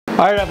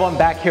Alright everyone,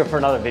 back here for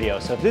another video.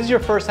 So if this is your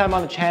first time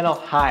on the channel,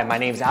 hi, my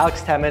name is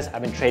Temiz.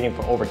 I've been trading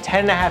for over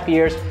 10.5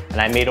 years and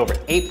I made over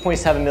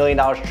 $8.7 million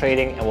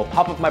trading, and we'll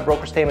pop up my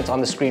broker statements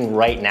on the screen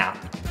right now.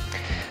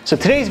 So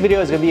today's video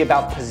is going to be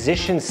about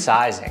position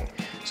sizing.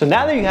 So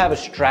now that you have a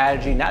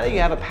strategy, now that you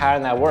have a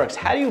pattern that works,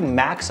 how do you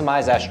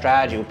maximize that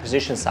strategy with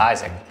position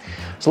sizing?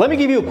 So let me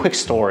give you a quick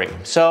story.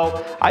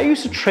 So I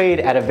used to trade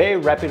at a very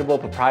reputable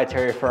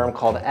proprietary firm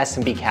called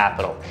S&B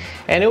Capital,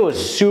 and it was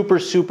super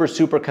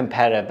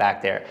competitive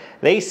back there.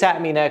 They sat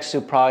me next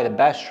to probably the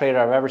best trader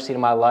I've ever seen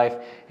in my life.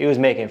 He was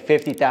making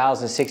 $50,000,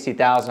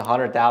 $60,000,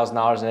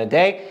 $100,000 in a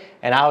day,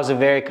 and I was a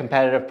very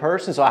competitive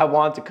person, so I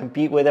wanted to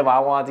compete with him. I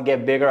wanted to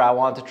get bigger. I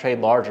wanted to trade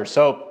larger.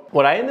 So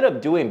what I ended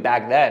up doing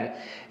back then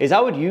is I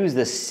would use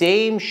the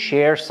same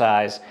share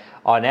size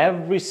on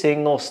every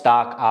single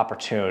stock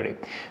opportunity.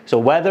 So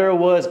whether it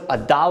was a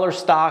 $1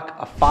 stock,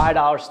 a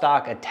 $5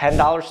 stock, a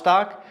 $10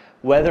 stock,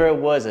 whether it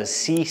was a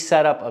C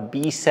setup, a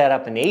B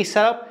setup, an A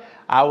setup,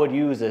 I would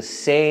use the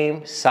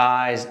same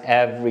size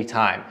every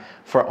time.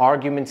 For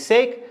argument's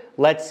sake,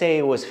 let's say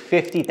it was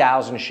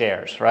 50,000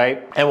 shares,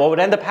 right? And what would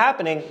end up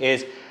happening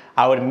is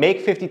I would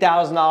make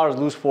 $50,000,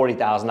 lose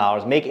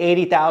 $40,000, make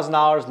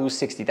 $80,000, lose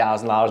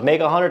 $60,000,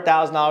 make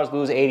 $100,000,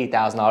 lose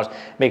 $80,000,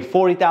 make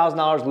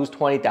 $40,000, lose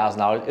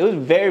 $20,000. It was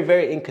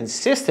very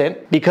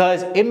inconsistent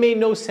because it made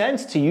no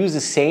sense to use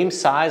the same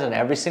size on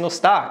every single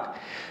stock.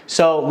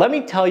 So let me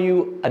tell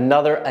you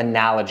another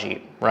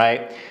analogy,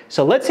 right?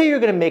 So let's say you're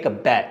gonna make a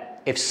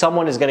bet if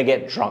someone is gonna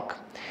get drunk.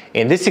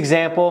 In this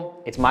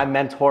example, it's my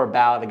mentor,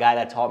 Bao, the guy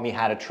that taught me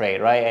how to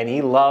trade, right? And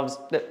he loves,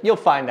 you'll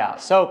find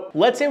out. So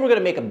let's say we're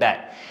gonna make a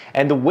bet.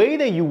 And the way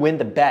that you win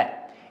the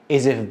bet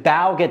is if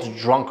Bao gets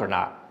drunk or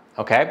not,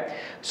 okay?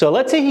 So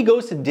let's say he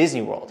goes to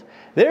Disney World.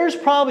 There's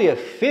probably a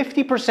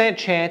 50%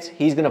 chance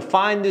he's gonna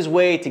find his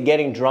way to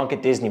getting drunk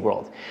at Disney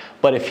World.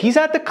 But if he's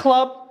at the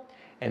club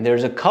and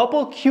there's a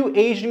couple cute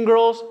Asian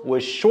girls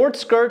with short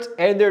skirts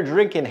and they're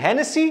drinking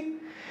Hennessy,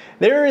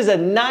 there is a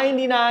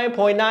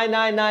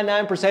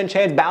 99.9999%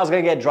 chance Bao's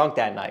gonna get drunk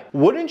that night.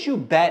 Wouldn't you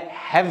bet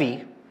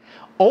heavy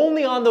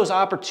only on those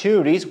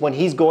opportunities when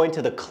he's going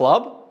to the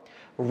club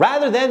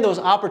rather than those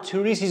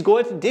opportunities he's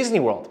going to Disney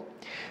World?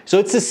 So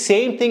it's the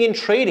same thing in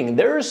trading.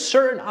 There are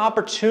certain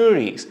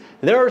opportunities,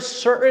 there are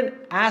certain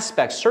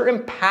aspects,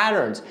 certain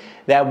patterns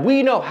that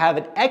we know have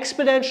an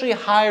exponentially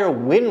higher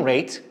win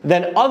rate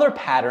than other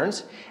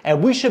patterns,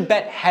 and we should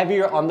bet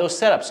heavier on those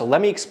setups. So let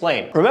me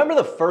explain. Remember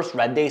the first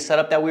red day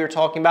setup that we were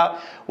talking about,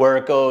 where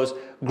it goes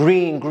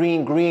green,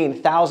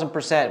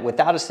 1000%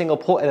 without a single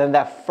pull, and then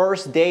that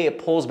first day it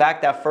pulls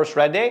back, that first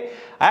red day?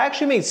 I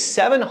actually made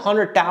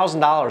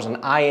 $700,000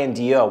 on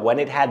INDO when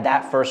it had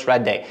that first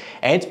red day.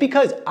 And it's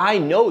because I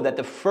know that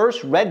the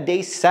first red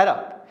day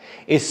setup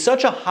is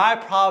such a high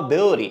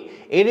probability.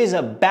 It is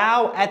a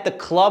Bao at the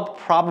club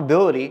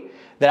probability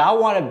that I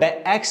want to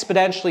bet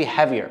exponentially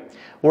heavier.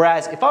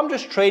 Whereas if I'm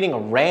just trading a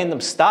random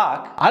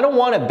stock, I don't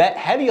want to bet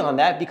heavy on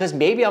that because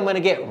maybe I'm going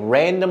to get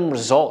random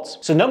results.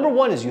 So number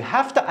one is you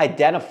have to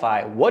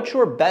identify what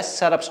your best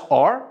setups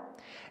are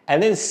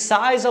and then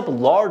size up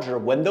larger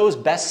when those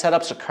best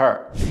setups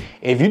occur.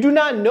 If you do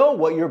not know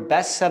what your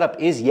best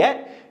setup is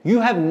yet, you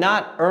have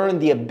not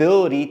earned the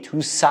ability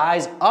to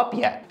size up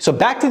yet. So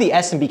back to the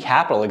S&B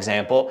Capital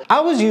example, I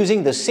was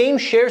using the same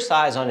share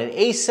size on an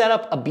A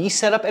setup, a B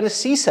setup, and a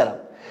C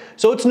setup.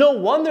 So it's no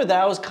wonder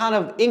that I was kind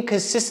of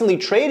inconsistently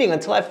trading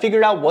until I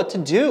figured out what to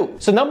do.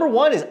 So number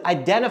one is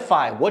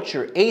identify what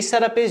your A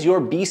setup is, your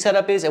B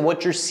setup is, and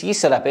what your C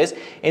setup is,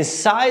 and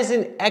size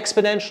in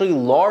exponentially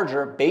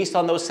larger based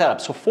on those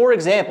setups. So for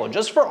example,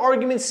 just for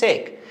argument's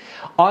sake,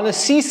 on a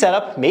C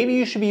setup, maybe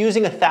you should be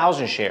using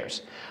 1,000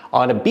 shares.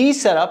 On a B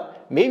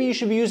setup, maybe you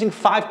should be using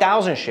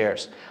 5,000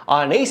 shares.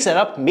 On an A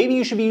setup, maybe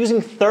you should be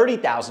using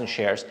 30,000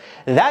 shares.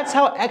 That's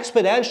how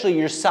exponentially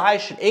your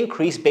size should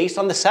increase based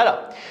on the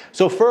setup.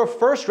 So for a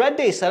first red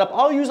day setup,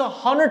 I'll use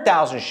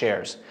 100,000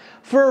 shares.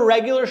 For a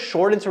regular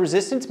short into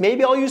resistance,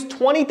 maybe I'll use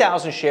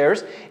 20,000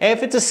 shares. And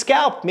if it's a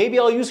scalp, maybe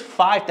I'll use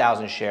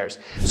 5,000 shares.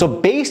 So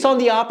based on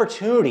the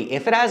opportunity,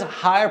 if it has a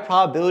higher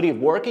probability of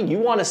working, you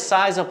want to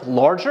size up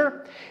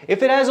larger.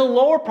 If it has a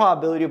lower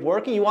probability of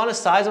working, you want to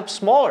size up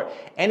smaller.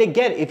 And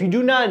again, if you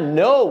do not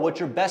know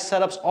what your best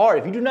setups are,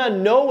 if you do not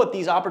know what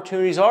these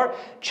opportunities are,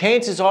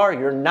 chances are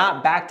you're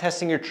not back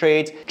testing your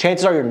trades,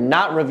 chances are you're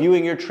not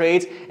reviewing your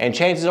trades, and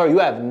chances are you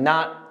have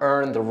not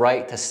earned the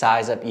right to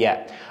size up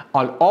yet.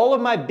 On all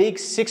of my big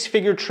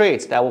six-figure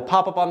trades that will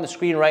pop up on the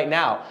screen right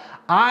now,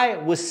 I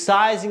was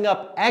sizing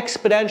up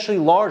exponentially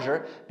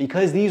larger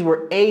because these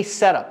were A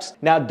setups.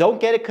 Now don't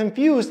get it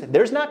confused,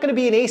 there's not gonna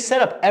be an A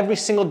setup every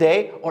single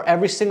day or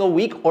every single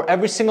week or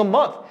every single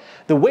month.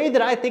 The way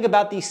that I think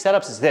about these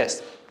setups is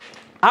this.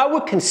 I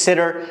would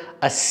consider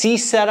a C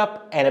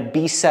setup and a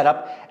B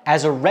setup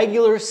as a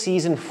regular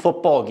season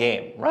football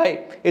game,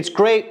 right? It's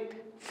great,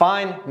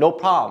 fine, no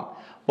problem.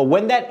 But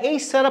when that A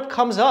setup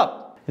comes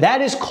up,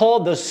 that is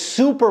called the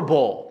Super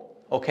Bowl,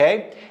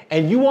 okay?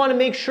 And you want to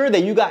make sure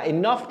that you got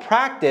enough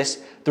practice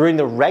during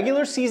the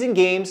regular season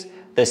games,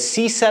 the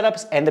C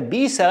setups and the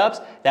B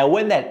setups, that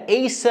when that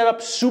A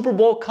setup Super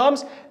Bowl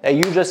comes, that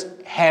you just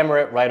hammer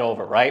it right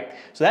over, right?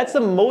 So that's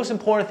the most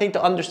important thing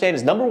to understand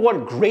is number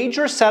one, grade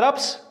your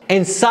setups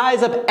and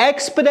size up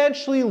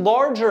exponentially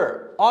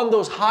larger on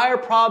those higher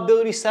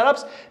probability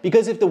setups,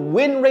 because if the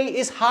win rate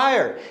is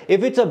higher,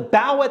 if it's a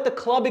bow at the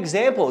club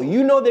example,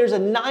 you know there's a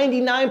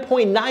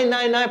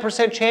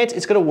 99.999% chance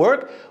it's gonna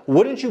work,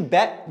 wouldn't you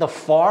bet the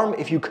farm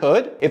if you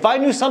could? If I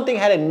knew something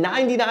had a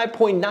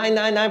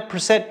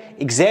 99.999%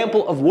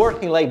 example of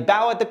working, like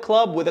bow at the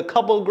club with a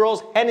couple of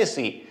girls,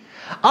 Hennessy,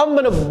 I'm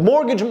gonna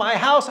mortgage my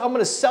house, I'm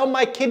gonna sell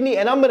my kidney,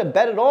 and I'm gonna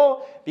bet it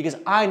all because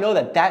I know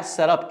that that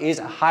setup is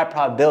a high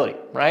probability,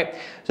 right?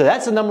 So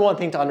that's the number one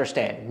thing to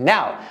understand.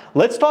 Now,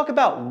 let's talk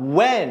about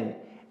when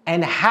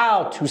and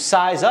how to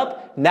size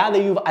up now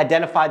that you've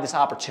identified this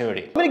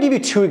opportunity. I'm gonna give you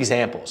two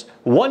examples.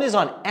 One is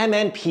on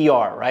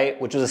MNPR, right?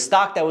 Which was a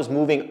stock that was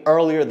moving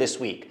earlier this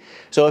week.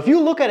 So if you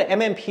look at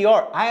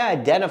MNPR, I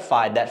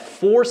identified that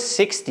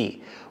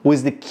 460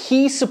 was the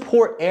key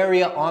support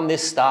area on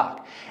this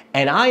stock.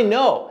 And I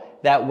know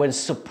that when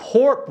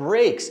support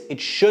breaks,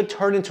 it should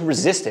turn into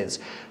resistance.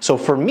 So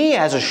for me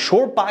as a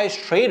short bias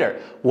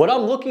trader, what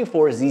I'm looking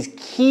for is these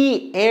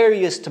key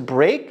areas to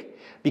break,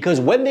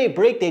 because when they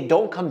break, they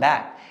don't come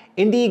back.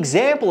 In the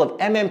example of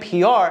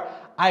MNPR,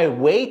 I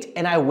wait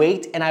and I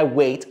wait and I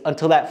wait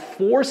until that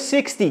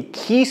 460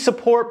 key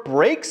support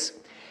breaks,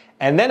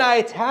 and then I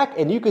attack,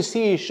 and you can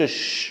see it's just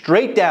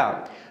straight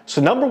down.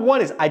 So number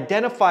one is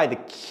identify the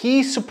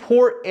key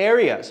support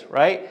areas,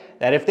 right?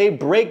 That if they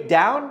break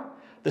down,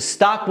 the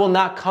stock will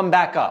not come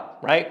back up,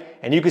 right?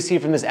 And you can see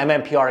from this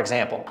MNPR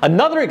example.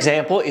 Another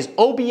example is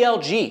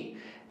OBLG.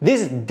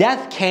 This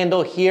death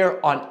candle here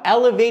on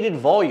elevated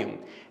volume,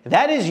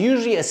 that is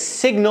usually a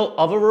signal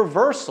of a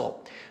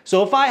reversal.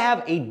 So if I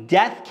have a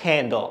death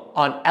candle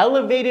on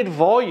elevated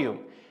volume,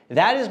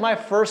 that is my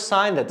first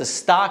sign that the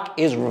stock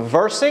is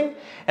reversing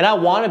and I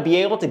want to be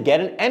able to get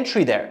an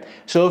entry there.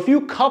 So if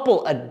you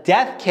couple a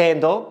death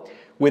candle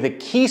with a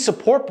key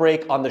support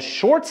break on the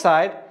short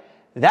side,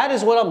 that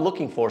is what I'm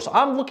looking for. So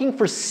I'm looking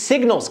for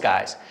signals,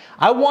 guys.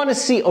 I want to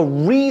see a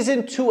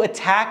reason to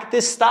attack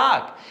this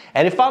stock.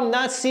 And if I'm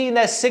not seeing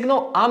that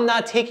signal, I'm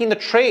not taking the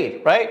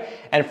trade, right?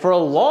 And for a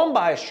long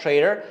bias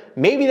trader,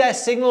 maybe that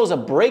signal is a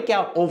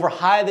breakout over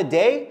high of the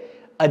day,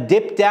 a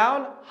dip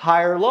down,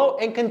 higher low,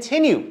 and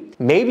continue.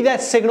 Maybe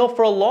that signal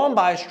for a long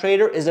bias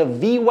trader is a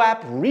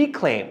VWAP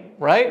reclaim,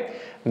 right?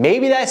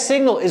 Maybe that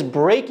signal is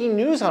breaking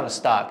news on a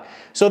stock.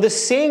 So the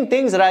same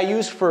things that I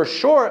use for a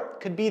short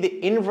could be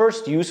the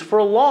inverse use for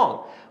a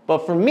long.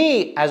 But for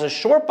me, as a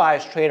short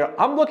bias trader,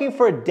 I'm looking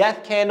for a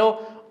death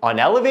candle on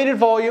elevated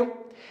volume,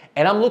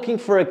 and I'm looking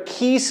for a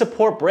key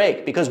support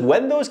break, because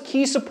when those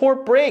key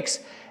support breaks,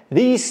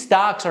 these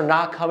stocks are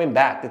not coming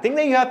back. The thing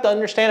that you have to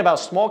understand about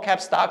small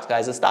cap stocks,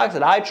 guys, the stocks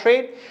that I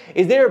trade,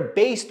 is they're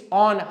based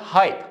on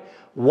hype.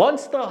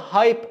 Once the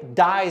hype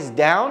dies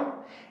down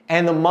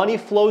and the money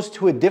flows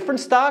to a different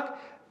stock,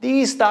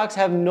 these stocks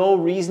have no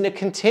reason to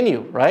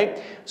continue,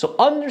 right? So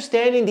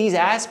understanding these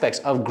aspects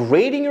of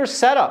grading your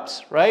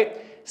setups, right?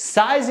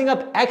 Sizing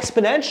up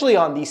exponentially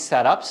on these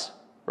setups,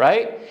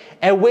 right?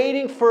 And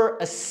waiting for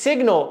a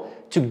signal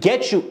to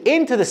get you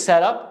into the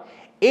setup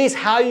is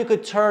how you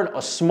could turn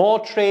a small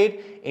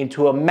trade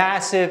into a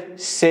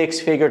massive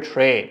six-figure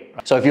trade.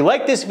 So if you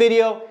like this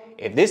video,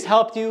 if this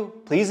helped you,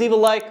 please leave a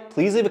like,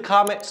 please leave a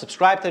comment,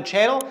 subscribe to the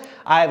channel.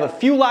 I have a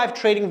few live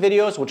trading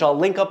videos, which I'll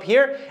link up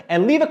here,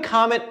 and leave a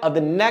comment of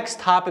the next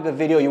topic of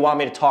video you want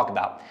me to talk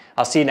about.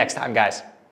 I'll see you next time, guys.